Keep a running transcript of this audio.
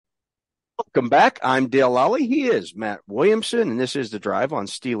Welcome back. I'm Dale Lally. He is Matt Williamson, and this is The Drive on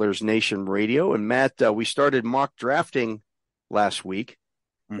Steelers Nation Radio. And Matt, we started mock drafting last week,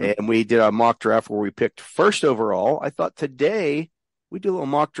 and we did a mock draft where we picked first overall. I thought today we do a little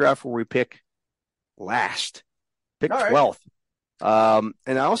mock draft where we pick last, pick 12th. And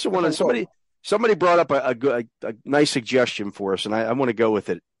I also wanted somebody brought up a nice suggestion for us, and I want to go with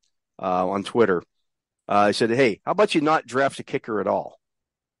it on Twitter. I said, "Hey, how about you not draft a kicker at all?"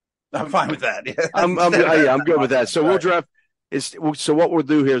 I'm fine with that. Yeah. I'm good with that. So we'll draft. So what we'll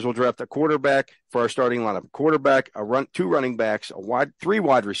do here is we'll draft a quarterback for our starting lineup. A quarterback, two running backs, three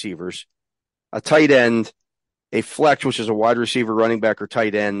wide receivers, a tight end, a flex, which is a wide receiver, running back, or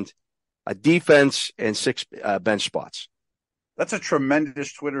tight end, a defense, and 6 bench spots. That's a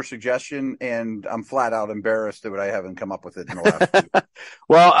tremendous Twitter suggestion, and I'm flat out embarrassed that I haven't come up with it in the last week.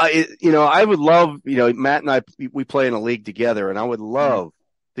 Well, I would love, Matt and I, we play in a league together, and I would love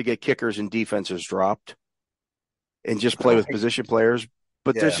to get kickers and defenses dropped and just play with position players.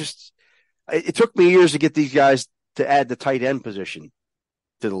 But there's it took me years to get these guys to add the tight end position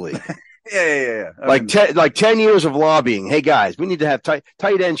to the league. Yeah. Like 10 years of lobbying. Hey guys, we need to have tight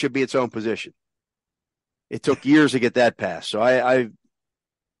end should be its own position. It took years to get that passed. So I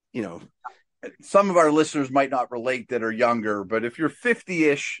some of our listeners might not relate that are younger, but if you're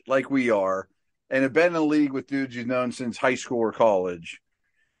 50-ish like we are and have been in a league with dudes you've known since high school or college,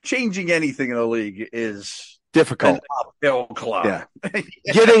 changing anything in a league is difficult. An uphill climb. Yeah.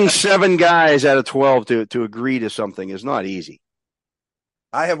 Getting 7 guys out of 12 to agree to something is not easy.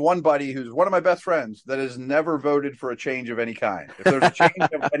 I have one buddy who's one of my best friends that has never voted for a change of any kind. If there's a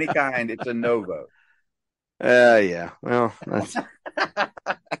change of any kind, it's a no vote. Yeah. Well, that's...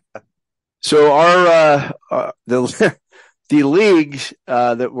 So our the leagues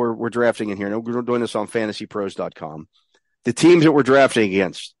that we're drafting in here, and we're doing this on fantasypros.com. The teams that we're drafting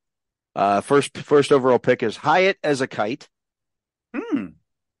against. First overall pick is Hyatt as a Kite.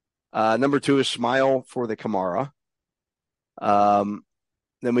 Number 2 is Smile for the Kamara. Then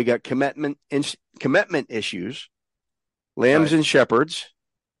we got commitment issues. Lambs and Shepherds.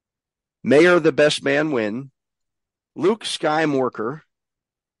 Mayor the Best Man Win. Luke Skymorker.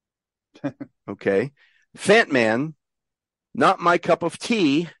 Okay. Fantman. Not My Cup of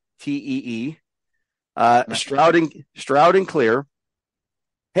Tea. Tee. Stroud and Clear.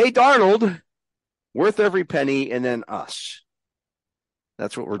 Hey Darnold. Worth Every Penny, and then us.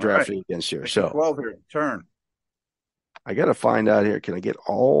 That's what we're drafting against here. So 12 here. Turn. I got to find out here. Can I get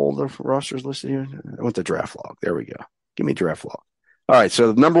all the rosters listed here? I want the draft log. There we go. Give me draft log. All right.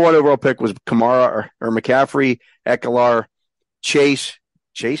 So the number 1 overall pick was Kamara or McCaffrey, Ekeler, Chase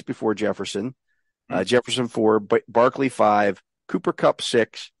before Jefferson, Jefferson 4, Barkley 5, Cooper Kupp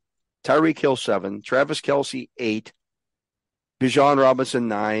 6, Tyreek Hill 7, Travis Kelce 8, Bijan Robinson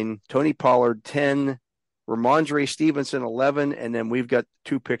 9, Tony Pollard 10, Ramondre Stevenson 11, and then we've got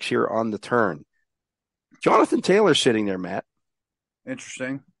 2 picks here on the turn. Jonathan Taylor sitting there, Matt.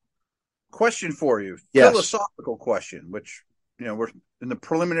 Interesting. Question for you. Yes. Philosophical question, which, we're in the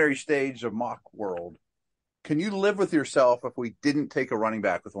preliminary stage of mock world. Can you live with yourself if we didn't take a running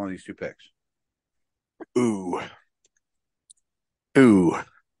back with one of these 2 picks? Ooh.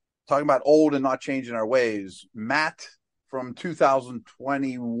 Talking about old and not changing our ways. Matt from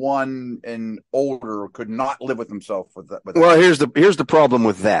 2021 and older could not live with himself with that. Well, here's the problem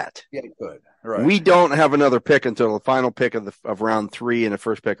with that. Yeah, good. Right. We don't have another pick until the final pick of round 3 and the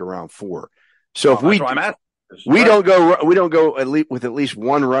first pick of round 4. So if we don't go with at least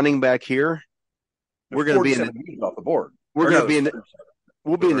one running back here, we're going to be off the board. We'll be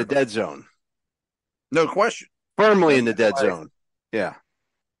in the dead zone. No question. Firmly in the dead zone. Yeah.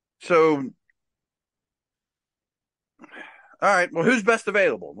 So, all right. Well, who's best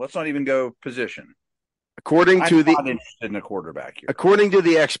available? Let's not even go position. I'm not interested in a quarterback here. According to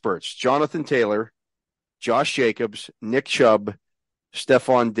the experts, Jonathan Taylor, Josh Jacobs, Nick Chubb,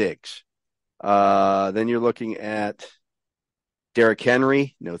 Stephon Diggs. Then you're looking at Derrick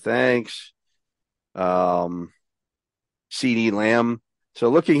Henry. No thanks. CeeDee Lamb. So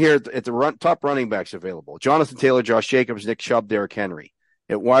looking here at the top running backs available, Jonathan Taylor, Josh Jacobs, Nick Chubb, Derrick Henry.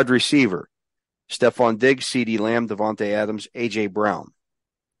 At wide receiver, Stephon Diggs, CeeDee Lamb, Devontae Adams, A.J. Brown.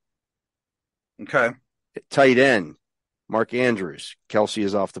 Okay. At tight end, Mark Andrews. Kelce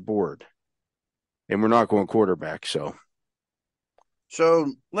is off the board. And we're not going quarterback, so. So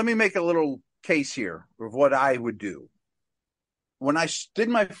let me make a little case here of what I would do. When I did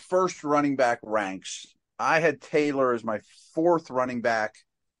my first running back ranks, I had Taylor as my 4th running back,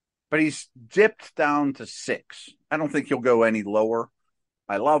 but he's dipped down to 6. I don't think he'll go any lower.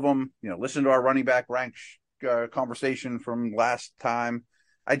 I love him. Listen to our running back ranks conversation from last time.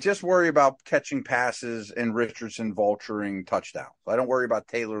 I just worry about catching passes and Richardson vulturing touchdowns. I don't worry about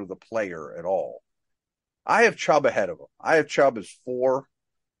Taylor the player at all. I have Chubb ahead of him. I have Chubb as 4.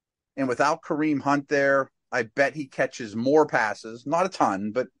 And without Kareem Hunt there, I bet he catches more passes, not a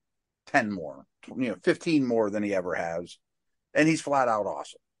ton, but 10 more, 15 more than he ever has. And he's flat out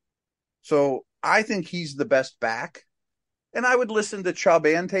awesome. So I think he's the best back. And I would listen to Chubb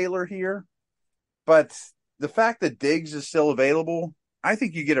and Taylor here. But the fact that Diggs is still available, I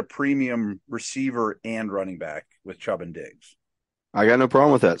think you get a premium receiver and running back with Chubb and Diggs. I got no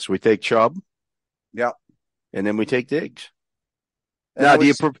problem with that. So we take Chubb. Yep. And then we take Diggs. And Now, do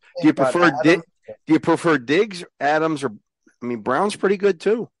you prefer Diggs, Adams, or Brown's pretty good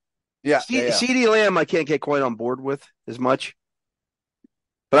too. Yeah. CeeDee Lamb, I can't get quite on board with as much.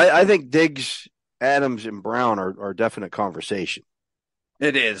 But I think Diggs, Adams, and Brown are definite conversation.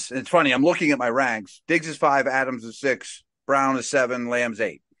 It is. It's funny. I'm looking at my ranks. Diggs is 5, Adams is 6, Brown is 7, Lamb's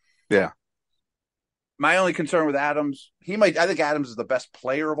 8. Yeah. My only concern with Adams, I think Adams is the best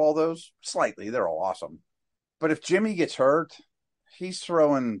player of all those. Slightly. They're all awesome. But if Jimmy gets hurt, he's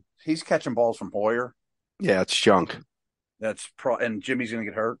catching balls from Hoyer. Yeah, it's junk. And Jimmy's going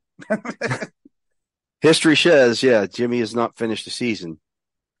to get hurt. History says, yeah, Jimmy has not finished the season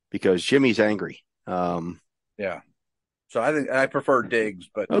because Jimmy's angry. Yeah. So I think I prefer Diggs,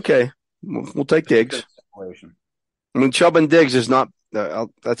 but okay, we'll take Diggs. Chubb and Diggs is not.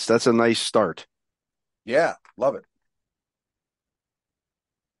 That's a nice start. Yeah, love it.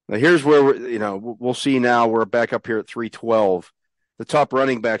 Now here's where we'll see. Now we're back up here at 312. The top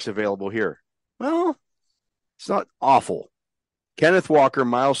running backs available here. Well, it's not awful. Kenneth Walker,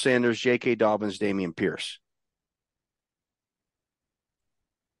 Miles Sanders, J.K. Dobbins, Dameon Pierce.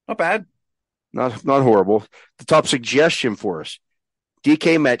 Not bad. Not horrible. The top suggestion for us: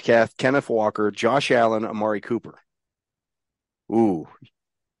 DK Metcalf, Kenneth Walker, Josh Allen, Amari Cooper. Ooh.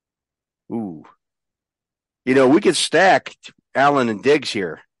 We could stack Allen and Diggs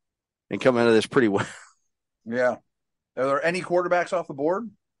here and come out of this pretty well. Yeah. Are there any quarterbacks off the board?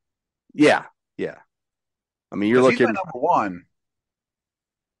 Yeah. You're looking at number 1.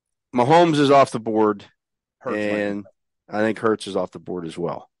 Mahomes is off the board, Hurts and I think Hurts is off the board as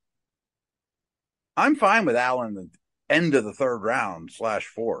well. I'm fine with Allen at the end of the 3rd round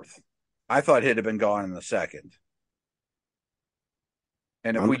 /4th. I thought he'd have been gone in the 2nd.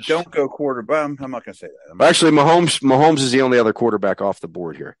 And if we don't go quarterback, I'm not going to say that. Actually, Mahomes is the only other quarterback off the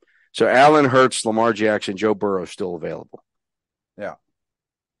board here. So Allen, Hurts, Lamar Jackson, Joe Burrow still available. Yeah.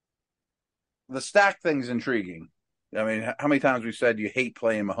 The stack thing's intriguing. How many times we said you hate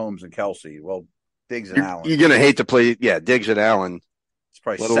playing Mahomes and Kelsey? Well, Diggs and Allen. You're going to hate to play, Diggs and Allen. It's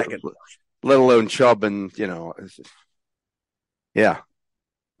probably second. Let alone Chubb and, yeah.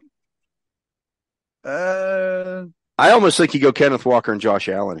 I almost think you go Kenneth Walker and Josh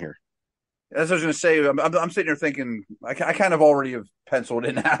Allen here. As I was going to say, I'm sitting here thinking, I kind of already have penciled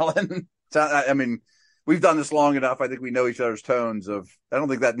in Allen. We've done this long enough. I think we know each other's tones I don't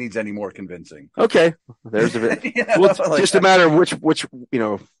think that needs any more convincing. Okay. There's a bit. Just a matter of which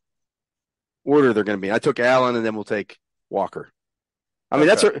order they're going to be. I took Allen and then we'll take Walker.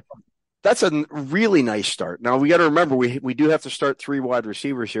 That's a really nice start. Now we got to remember we do have to start 3 wide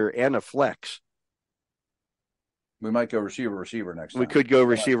receivers here and a flex. We might go receiver next time. We could go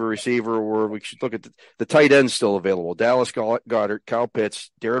receiver, or we should look at the tight ends still available. Dallas Goedert, Kyle Pitts,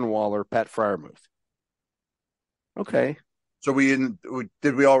 Darren Waller, Pat Freiermuth. Okay. So are we in the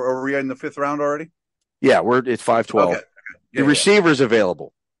 5th round already? Yeah, it's 5-12. Okay. The receivers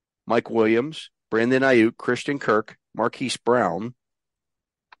available: Mike Williams, Brandon Ayuk, Christian Kirk, Marquise Brown,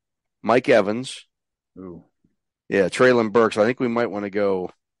 Mike Evans. Ooh. Yeah, Treylon Burks. I think we might want to go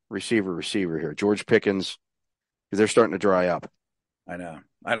receiver here. George Pickens, because they're starting to dry up. I know.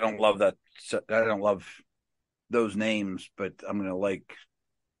 I don't love that. I don't love those names, but I'm going to like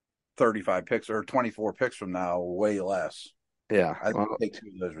 35 picks or 24 picks from now, way less. Yeah. I think take 2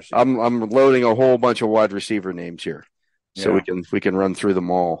 of those receivers. I'm loading a whole bunch of wide receiver names here. So we can run through them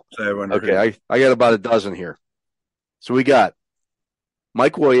all. Okay, I got about a dozen here. So we got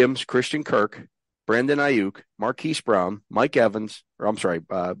Mike Williams, Christian Kirk, Brandon Ayuk, Marquise Brown, Mike Williams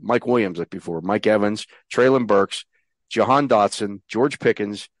like before, Mike Evans, Treylon Burks, Jahan Dotson, George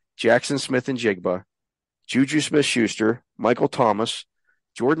Pickens, Jackson Smith-Njigba, Juju Smith-Schuster, Michael Thomas,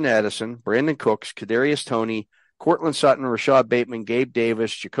 Jordan Addison, Brandon Cooks, Kadarius Toney, Cortland Sutton, Rashad Bateman, Gabe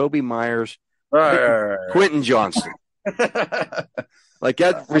Davis, Jacoby Myers, Quentin Johnston. Like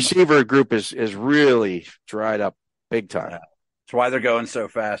that receiver group is really dried up big time. Yeah. That's why they're going so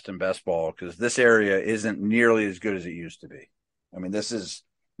fast in best ball, because this area isn't nearly as good as it used to be. This is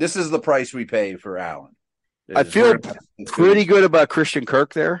the price we pay for Allen. I feel pretty good about Christian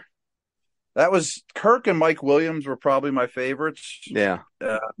Kirk there. That was Kirk and Mike Williams were probably my favorites. Yeah.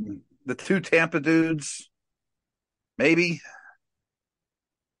 The two Tampa dudes, maybe.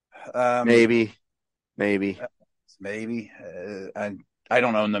 Maybe. I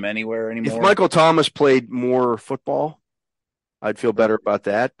don't own them anywhere anymore. If Michael Thomas played more football, I'd feel better about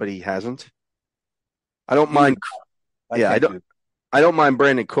that, but he hasn't. I don't mind. I don't mind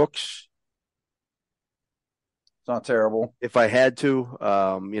Brandon Cooks. It's not terrible. If I had to,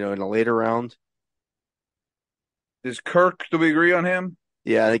 in a later round. Is Kirk, do we agree on him?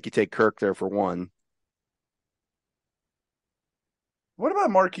 Yeah, I think you take Kirk there for one. What about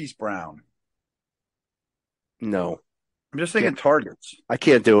Marquise Brown? No. I'm just thinking targets. I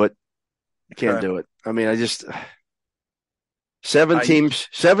can't do it. Do it. I mean, seven teams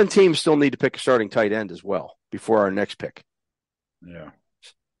still need to pick a starting tight end as well before our next pick. Yeah.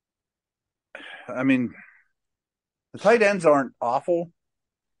 I mean, the tight ends aren't awful.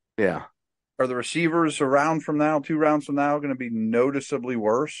 Yeah. Are the receivers two rounds from now, going to be noticeably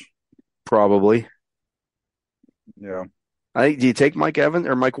worse? Probably. Yeah. Do you take Mike Evans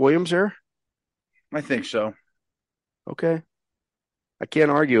or Mike Williams there? I think so. Okay. I can't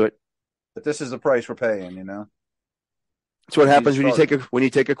argue it. But this is the price we're paying, That's what happens when you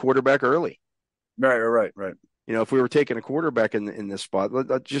take a quarterback early. Right. If we were taking a quarterback in this spot,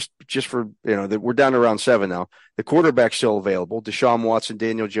 just for that we're down to around 7 now. The quarterback's still available: Deshaun Watson,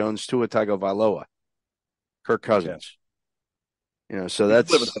 Daniel Jones, Tua Tagovailoa, Kirk Cousins. So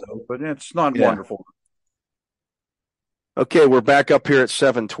that's but it's not wonderful. Okay, we're back up here at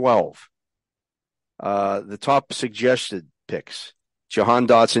 7-12. The top suggested picks: Jahan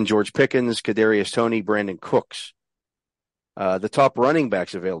Dotson, George Pickens, Kadarius Toney, Brandon Cooks. The top running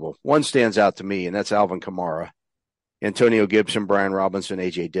backs available. One stands out to me, and that's Alvin Kamara, Antonio Gibson, Brian Robinson,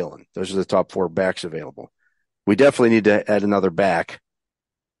 A.J. Dillon. Those are the top 4 backs available. We definitely need to add another back.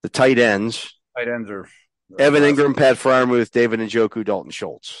 The tight ends. Tight ends are Evan Ingram, Pat Freiermuth, David Njoku, Dalton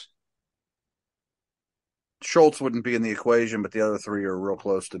Schultz. Schultz wouldn't be in the equation, but the other 3 are real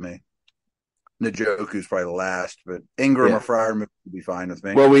close to me. Njoku's probably the last, but Ingram or Freiermuth would be fine with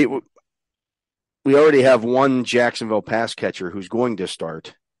me. Well, we already have one Jacksonville pass catcher who's going to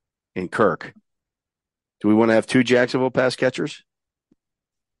start in Kirk. Do we want to have 2 Jacksonville pass catchers?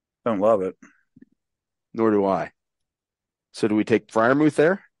 Don't love it. Nor do I. So do we take Freiermuth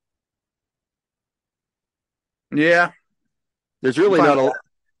there? Yeah. There's really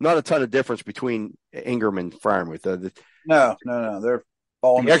not a ton of difference between Ingram and Freiermuth. No. They're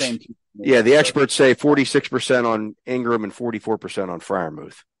all on the same team. Yeah, the experts say 46% on Ingram and 44% on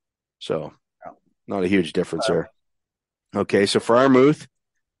Freiermuth. So not a huge difference there. Okay, so Freiermuth,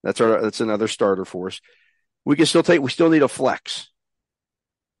 that's another starter for us. We still need a flex.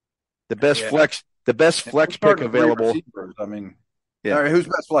 The best flex pick available. I mean, all right, who's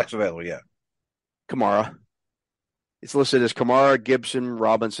best flex available? Yeah. Kamara. It's listed as Kamara, Gibson,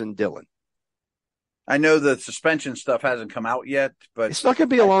 Robinson, Dillon. I know the suspension stuff hasn't come out yet, but it's not going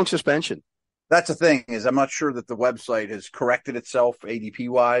to be a long suspension. That's the thing, is I'm not sure that the website has corrected itself ADP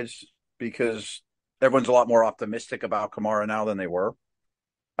wise, because everyone's a lot more optimistic about Kamara now than they were.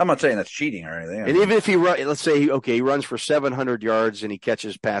 I'm not saying that's cheating or anything. And even if let's say, he runs for 700 yards and he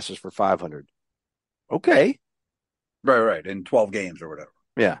catches passes for 500. Okay. Right. In 12 games or whatever.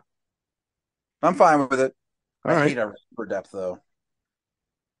 Yeah. I'm fine with it. I hate our receiver depth, though.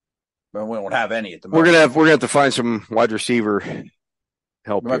 But we won't have any at the moment. We're gonna have to find some wide receiver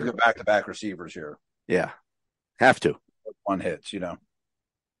help. We have to go back-to-back receivers here. Yeah. Have to. One hits,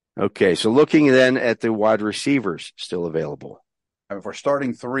 Okay, so looking then at the wide receivers still available. I mean, if we're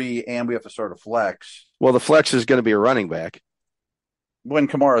starting 3 and we have to start a flex. Well, the flex is going to be a running back. When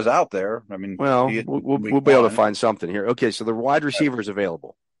Kamara's out there, I mean. Well, we'll be able to find something here. Okay, so the wide receivers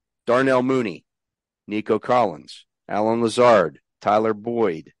available: Darnell Mooney, Nico Collins, Alan Lazard, Tyler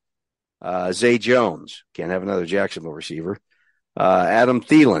Boyd, Zay Jones. Can't have another Jacksonville receiver. Adam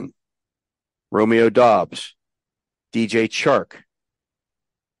Thielen, Romeo Doubs, DJ Chark,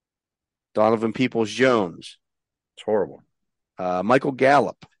 Donovan Peoples-Jones. It's horrible. Michael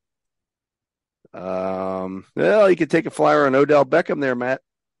Gallup. Well, you could take a flyer on Odell Beckham there, Matt.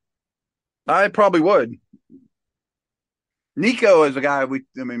 I probably would. Nico is a guy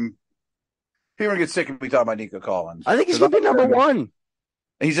people get sick if we talk about Nico Collins. I think he's going to be number 1.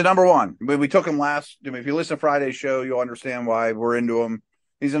 He's a number 1. We took him last. If you listen to Friday's show, you'll understand why we're into him.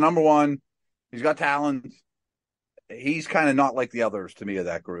 He's a number 1. He's got talent. He's kind of not like the others to me of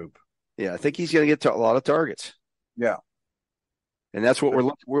that group. Yeah, I think he's going to get a lot of targets. Yeah. And that's what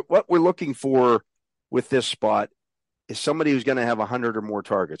we're looking for with this spot is somebody who's going to have 100 or more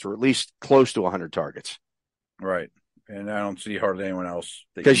targets, or at least close to 100 targets. Right. And I don't see hardly anyone else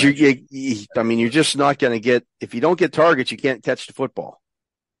that Because mentioned. I mean, you're just not going to get, if you don't get targets, you can't catch the football.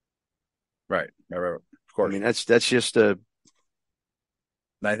 Right. Right. Of I course. mean, that's just a,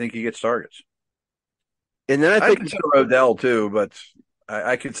 I think he gets targets. and then I I think, consider Odell too, but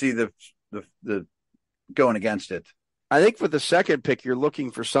I could see the going against it. I think for the second pick, you're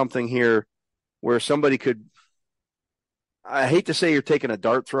looking for something here where somebody could, I hate to say you're taking a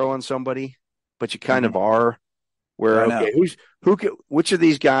dart throw on somebody, but you kind of Mhm. are. Where I know. okay, which of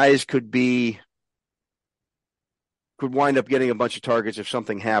these guys could wind up getting a bunch of targets if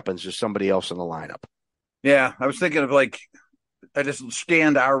something happens to somebody else in the lineup? Yeah, I was thinking of like I just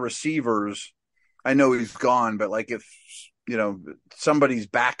scanned our receivers. I know he's gone, but like if somebody's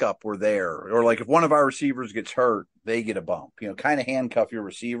backup were there, or like if one of our receivers gets hurt, they get a bump. Kind of handcuff your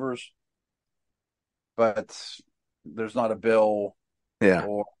receivers, but there's not a Bill Yeah,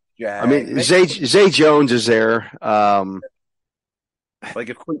 or I Jag. mean Maybe, Zay Jones is there. like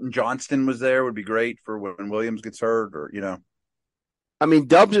if Quentin Johnston was there, would be great for when Williams gets hurt, or I mean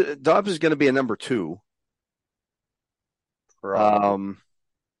Dubs is going to be a number two. probably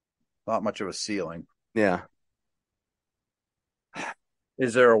not much of a ceiling. Yeah,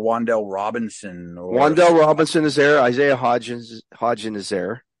 Is there a Wandell Robinson or Wandell Robinson is there. Isaiah Hodgins is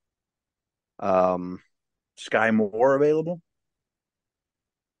there. Um, Sky Moore available?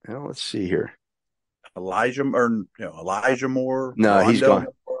 well, let's see here. Elijah Moore, No, he's Rondell gone.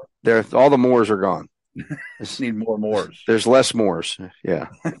 There, all the Moores are gone. need more Moores. There's less Moores. Yeah.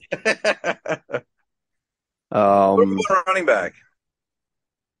 Running back.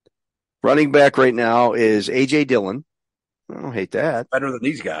 Running back right now is A.J. Dillon. I don't hate that. Better than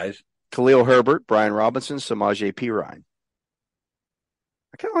these guys. Khalil Herbert, Brian Robinson, Samaje Perine.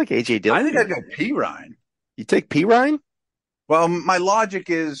 I kind of like A.J. Dillon. I think I'd go Perine. You take Perine? Well, my logic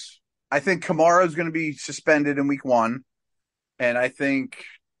is I think Kamara is going to be suspended in week 1, and I think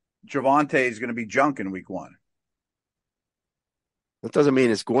Javonte is going to be junk in week 1. That doesn't mean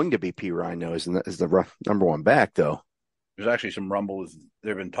it's going to be Perine, though, is the number one back, though. There's actually some rumbles.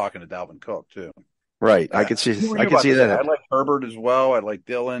 They've been talking to Dalvin Cook, too. Right. I could see that. I like Herbert as well. I like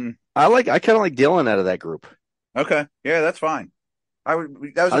Dillon. I kind of like Dillon out of that group. Okay. Yeah, that's fine. I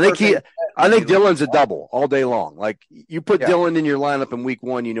think Dillon's a double all day long. Like you put Yeah. Dillon in your lineup in week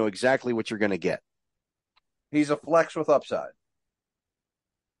 1, you know exactly what you're going to get. He's a flex with upside.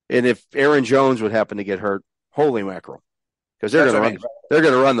 And if Aaron Jones would happen to get hurt, holy mackerel, because they're going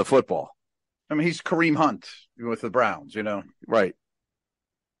to run the football. I mean, he's Kareem Hunt with the Browns, Right.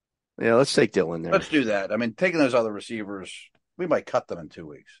 Yeah, let's take Dillon there. Let's do that. I mean, taking those other receivers, we might cut them in 2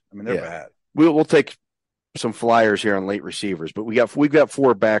 weeks. I mean, they're bad. We'll take some flyers here on late receivers, but we've got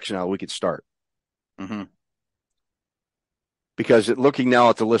 4 backs now we could start. Mm-hmm. Because looking now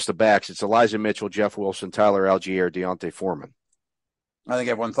at the list of backs, it's Elijah Mitchell, Jeff Wilson, Tyler Algier, Deontay Foreman. I think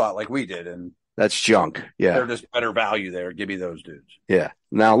everyone thought like we did, and that's junk. Yeah, they're just better value there. Give me those dudes. Yeah.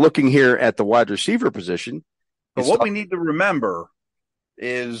 Now looking here at the wide receiver position, but what we need to remember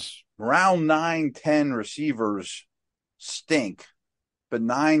is round 9, 10 receivers stink, but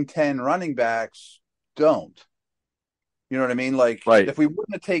 9, 10 running backs don't. You know what I mean? Like, if we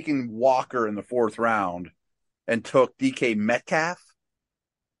wouldn't have taken Walker in the 4th round and took DK Metcalf,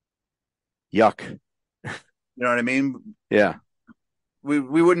 yuck. You know what I mean? Yeah. We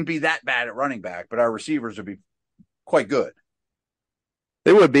wouldn't be that bad at running back, but our receivers would be quite good.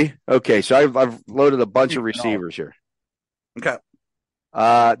 They would be. Okay, so I've loaded a bunch of receivers here. Okay.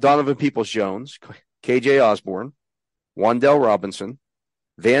 Donovan Peoples-Jones, KJ Osborne, Wandell Robinson,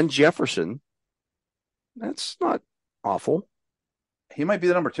 Van Jefferson. That's not awful. He might be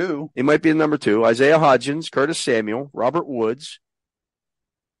the number 2. He might be the number 2. Isaiah Hodgins, Curtis Samuel, Robert Woods.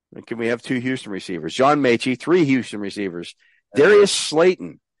 And can we have 2 Houston receivers? John Mechie, 3 Houston receivers. Darius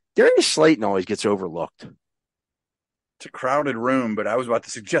Slayton. Darius Slayton always gets overlooked. It's a crowded room, but I was about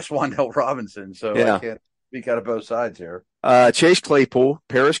to suggest Wandell Robinson, so I can't speak out of both sides here. Chase Claypool,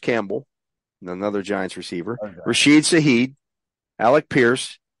 Paris Campbell, another Giants receiver. Okay. Rashid Shaheed, Alec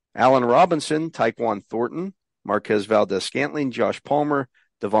Pierce, Allen Robinson, Tyquan Thornton, Marquez Valdez-Scantling, Josh Palmer,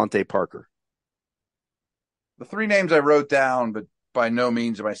 Devontae Parker. The 3 names I wrote down, but by no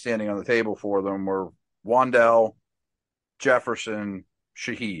means am I standing on the table for them, were Wandell, Jefferson,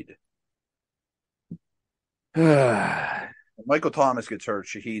 Shaheed. Michael Thomas gets hurt,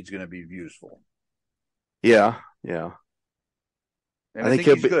 Shaheed's going to be useful. Yeah. And I think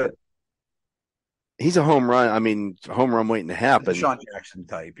he's good. He's a home run. I mean, a home run waiting to happen. Sean Jackson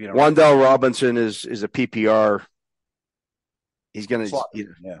type. Wandell Robinson is a PPR. He's going to, he's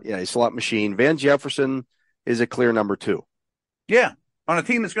a slot machine. Van Jefferson is a clear number 2. Yeah, on a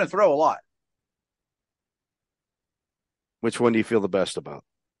team that's going to throw a lot. Which one do you feel the best about?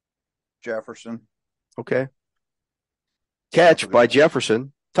 Jefferson. Okay. Catch by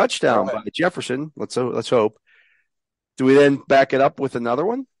Jefferson. Touchdown by Jefferson. Let's hope. Do we then back it up with another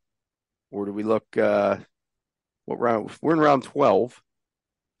one? Or do we look what round? We're in round 12.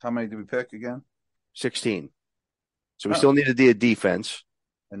 How many did we pick again? 16. So we still need to do a defense.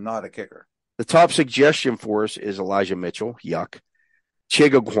 And not a kicker. The top suggestion for us is Elijah Mitchell. Yuck.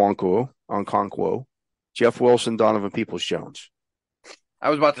 Chiga Okonkwo, Jeff Wilson, Donovan Peoples-Jones. I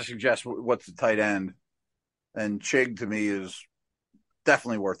was about to suggest what's the tight end. And Chig, to me, is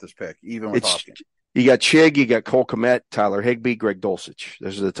definitely worth this pick, even with Hopkins. You got Chig, you got Cole Kmet, Tyler Higbee, Greg Dulcich.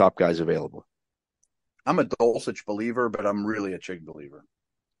 Those are the top guys available. I'm a Dulcich believer, but I'm really a Chig believer.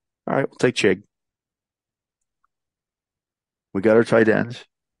 All right, we'll take Chig. We got our tight ends.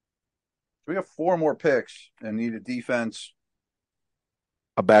 We got 4 more picks and need a defense.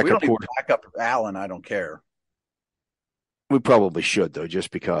 A backup. We don't need backup Allen. I don't care. We probably should, though,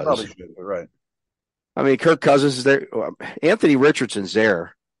 just because. Probably should, but right. I mean, Kirk Cousins is there. Anthony Richardson's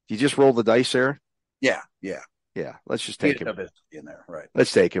there. You just roll the dice there? Yeah. Yeah, let's just take him. In there, right.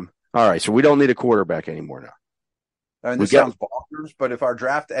 Let's take him. All right, so we don't need a quarterback anymore now. I mean, this sounds bonkers, but if our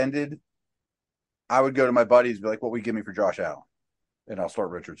draft ended, I would go to my buddies and be like, what would you give me for Josh Allen? And I'll start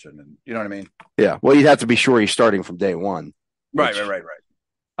Richardson. And you know what I mean? Yeah, well, you'd have to be sure he's starting from day one. Right.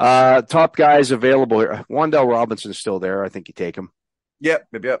 Top guys available here. Wan'Dale Robinson's still there. I think you take him. Yep.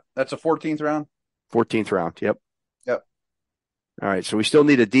 That's a 14th round? 14th round, yep. Yep. All right, so we still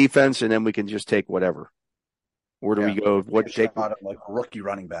need a defense, and then we can just take whatever. Where do we go? What take? Like a rookie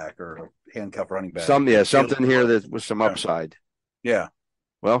running back or a handcuff running back. Something here that was some upside. Yeah.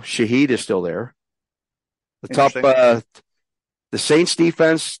 Well, Shaheed is still there. The top, the Saints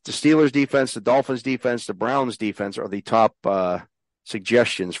defense, the Steelers defense, the Dolphins defense, the Browns defense are the top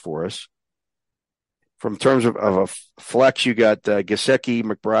suggestions for us. From terms of a flex, you got Gesicki,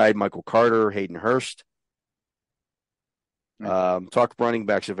 McBride, Michael Carter, Hayden Hurst. Talk running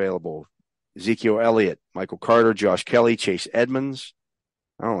backs available. Ezekiel Elliott, Michael Carter, Josh Kelly, Chase Edmonds.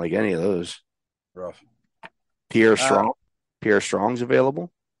 I don't like any of those. Rough. Pierre Strong's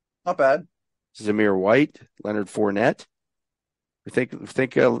available. Not bad. Zamir White, Leonard Fournette. We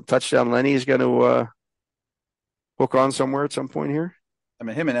think touchdown Lenny is going to hook on somewhere at some point here. I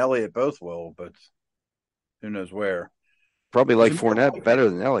mean, him and Elliott both will, but who knows where? Probably like Fournette better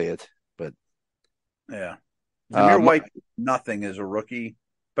than Elliott, but yeah. Zamir White, nothing as a rookie,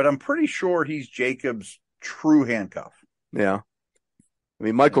 but I'm pretty sure he's Jacobs' true handcuff. Yeah. I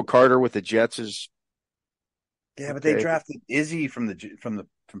mean, Michael Carter with the Jets is. Yeah, but they drafted Izzy from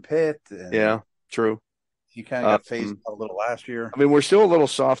Pitt. Yeah, true. He kind of got phased a little last year. I mean, we're still a little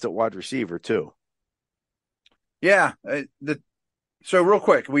soft at wide receiver too. Yeah. So real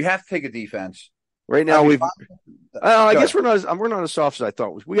quick, we have to take a defense. Right now, I guess we're not as soft as I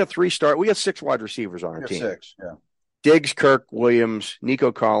thought. We got 6 wide receivers on our team. 6, yeah. Diggs, Kirk, Williams,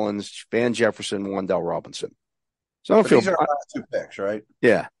 Nico Collins, Van Jefferson, Wan'Dale Robinson. So I don't feel these are our last 2 picks, right?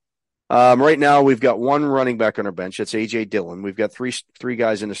 Yeah. Right now, we've got 1 running back on our bench. That's A.J. Dillon. We've got three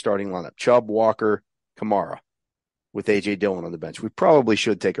guys in the starting lineup: Chubb, Walker, Kamara, with A.J. Dillon on the bench. We probably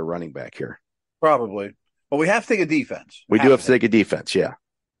should take a running back here. Probably. But we have to take a defense. We do have to take a defense, yeah.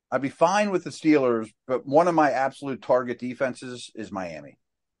 I'd be fine with the Steelers, but one of my absolute target defenses is Miami.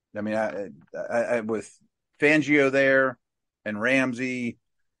 I mean, I with Fangio there and Ramsey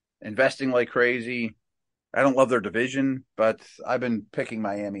investing like crazy. I don't love their division, but I've been picking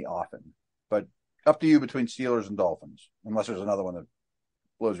Miami often. But up to you between Steelers and Dolphins, unless there's another one that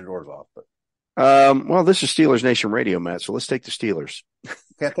blows your doors off. But well, this is Steelers Nation Radio, Matt. So let's take the Steelers.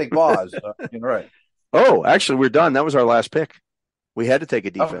 Can't take Boz. You're right. Oh, actually, we're done. That was our last pick. We had to take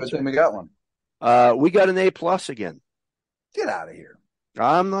a defense. Oh, we got one. We got an A+ again. Get out of here.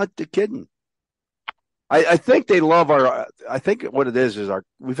 I'm not kidding. I think they love our. I think what it is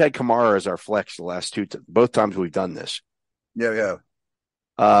we've had Kamara as our flex the last both times we've done this. Yeah.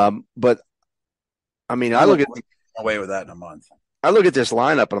 But I mean, I look at away with that in a month. I look at this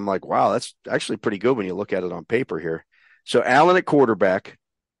lineup and I'm like, wow, that's actually pretty good when you look at it on paper here. So Allen at quarterback,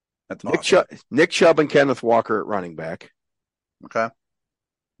 that's awesome. Nick Chubb and Kenneth Walker at running back. Okay.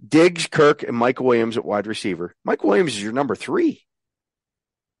 Diggs, Kirk, and Mike Williams at wide receiver. Mike Williams is your number 3.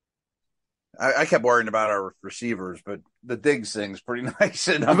 I kept worrying about our receivers, but the Diggs thing's pretty nice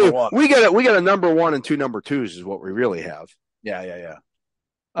at number 1. We got a number 1 and 2 number 2s is what we really have. Yeah.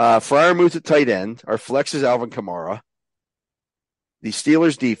 Freiermuth at tight end. Our flex is Alvin Kamara. The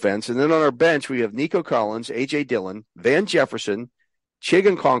Steelers defense. And then on our bench, we have Nico Collins, A.J. Dillon, Van Jefferson, Chig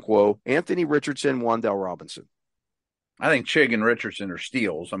Okonkwo, Anthony Richardson, Wan'Dale Robinson. I think Chig and Richardson are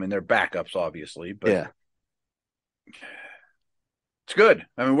steals. I mean, they're backups, obviously. But yeah. It's good.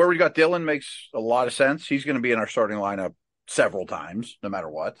 I mean, where we got Dillon makes a lot of sense. He's going to be in our starting lineup several times, no matter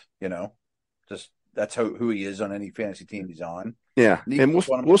what. Just that's who he is on any fantasy team he's on. Yeah, and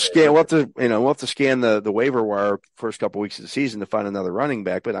we'll scan. We'll have to scan the waiver wire first couple weeks of the season to find another running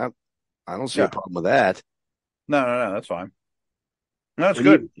back. But I don't see a problem with that. No, that's fine. No, that's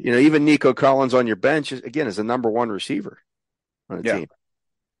good. Even Nico Collins on your bench is a number one receiver on a team.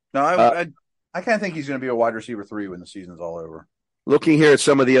 No, I kind of think he's going to be a wide receiver 3 when the season's all over. Looking here at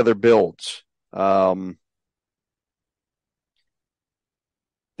some of the other builds. Anybody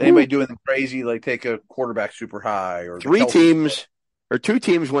doing the crazy, like take a quarterback super high or two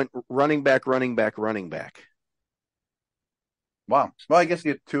teams went running back. Wow. Well, I guess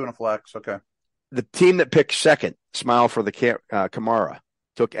you get 2 in a flex. Okay. The team that picked second, smile for the Kamara,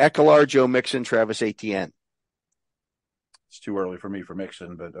 took Ekeler, Joe Mixon, Travis Etienne. It's too early for me for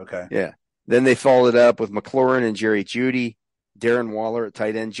Mixon, but okay. Yeah. Then they followed up with McLaurin and Jerry Jeudy, Darren Waller at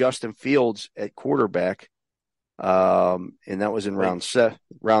tight end, Justin Fields at quarterback. And that was in round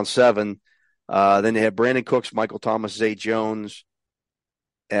 7. Then they had Brandon Cooks, Michael Thomas, Zay Jones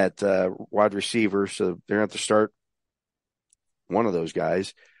at wide receiver. So they're going to have to start one of those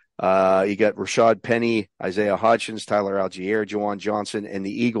guys. You got Rashad Penny, Isaiah Hodgins, Tyler Algier, Juwan Johnson, and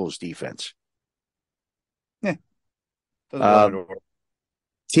the Eagles defense. Yeah.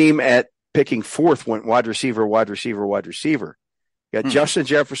 Team at picking fourth went wide receiver. You got Justin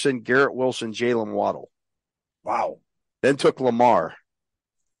Jefferson, Garrett Wilson, Jalen Waddle. Wow. Then took Lamar.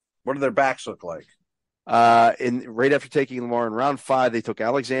 What do their backs look like? Right after taking Lamar in round 5, they took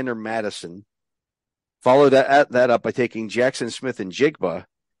Alexander Madison. Followed that up by taking Jackson Smith and Jigba,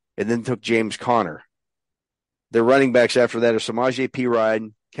 and then took James Conner. Their running backs after that are Samaje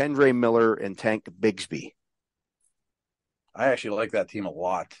Perine, Kendre Miller, and Tank Bigsby. I actually like that team a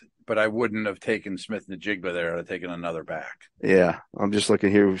lot, but I wouldn't have taken Smith and Jigba there. I'd have taken another back. Yeah, I'm just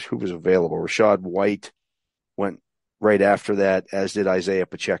looking here who was available. Rashad White went right after that, as did Isaiah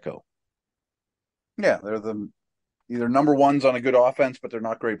Pacheco. Yeah, they're either number ones on a good offense, but they're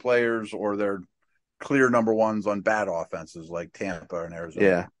not great players, or they're clear number ones on bad offenses like Tampa and Arizona.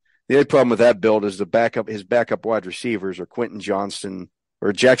 Yeah. The only problem with that build is his backup wide receivers are Quentin Johnston,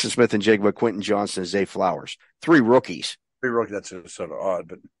 or Jackson Smith and Jigba, Quentin Johnston, and Zay Flowers. 3 rookies. 3 rookies, that's sort of odd,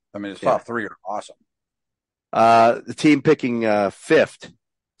 but I mean, his top 3 are awesome. The team picking fifth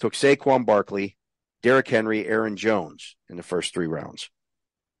took Saquon Barkley, Derrick Henry, Aaron Jones in the first 3 rounds.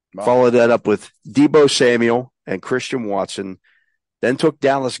 Wow. Followed that up with Deebo Samuel and Christian Watson. Then took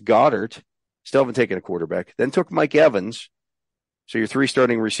Dallas Goedert. Still haven't taken a quarterback. Then took Mike Evans. So your 3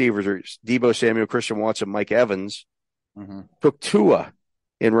 starting receivers are Deebo Samuel, Christian Watson, Mike Evans. Mm-hmm. Took Tua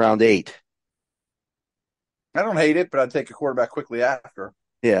in round 8. I don't hate it, but I'd take a quarterback quickly after.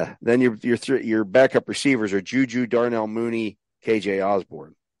 Yeah. Then your backup receivers are Juju, Darnell Mooney, KJ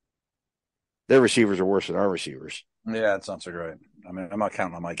Osborne. Their receivers are worse than our receivers. Yeah, it's not so great. I mean, I'm not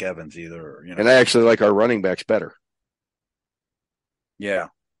counting on Mike Evans either. And I actually like our running backs better. Yeah.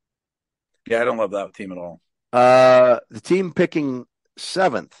 Yeah, I don't love that team at all. The team picking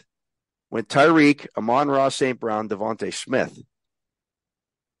 7th went Tyreek, Amon-Ra St. Brown, Devontae Smith.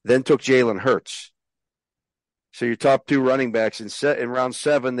 Then took Jalen Hurts. So your top 2 running backs in round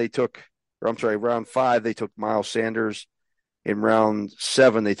 7, round 5, they took Miles Sanders. In round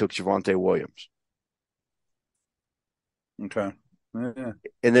 7, they took Javonte Williams. Okay. Yeah.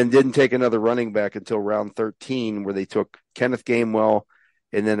 And then didn't take another running back until round 13, where they took Kenneth Gainwell,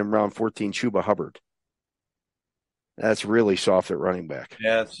 and then in round 14, Chuba Hubbard. That's really soft at running back.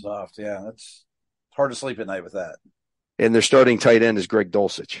 Yeah, it's soft. Yeah, it's hard to sleep at night with that. And their starting tight end is Greg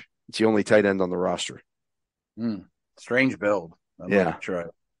Dulcich. It's the only tight end on the roster. Strange build. I'm yeah. Sure I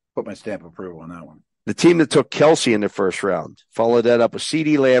put my stamp of approval on that one. The team that took Kelsey in the first round followed that up with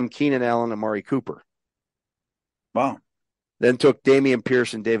CeeDee Lamb, Keenan Allen, and Amari Cooper. Wow. Then took Dameon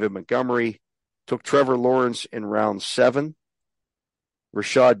Pierce and David Montgomery. Took Trevor Lawrence in round 7.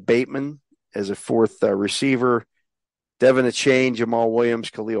 Rashad Bateman as a 4th receiver. Devin Achane, Jamal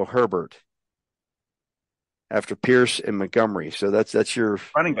Williams, Khalil Herbert. After Pierce and Montgomery. So that's your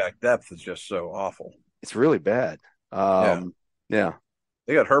running back depth is just so awful. It's really bad. Yeah.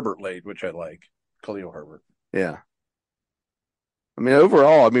 They got Herbert late, which I like. Khalil Herbert. Yeah. I mean,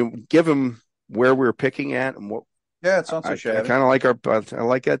 overall, give him where we're picking at and what. Yeah, it's not so shabby. I kind of like I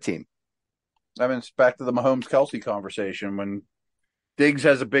like that team. I mean, it's back to the Mahomes-Kelsey conversation. When Diggs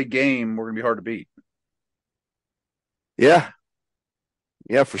has a big game, we're going to be hard to beat. Yeah.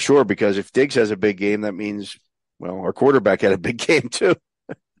 Yeah, for sure. Because if Diggs has a big game, that means, our quarterback had a big game too.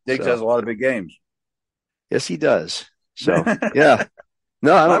 Diggs has a lot of big games. Yes, he does. So, yeah.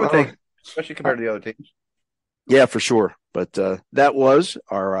 No, I would think. Especially compared to the other teams. Yeah, for sure. But that was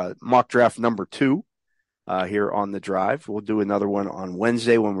our mock draft number 2 here on the drive. We'll do another one on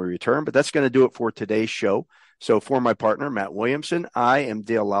Wednesday when we return, but that's going to do it for today's show. So for my partner, Matt Williamson, I am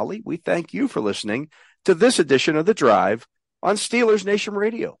Dale Lally. We thank you for listening to this edition of The Drive on Steelers Nation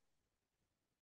Radio.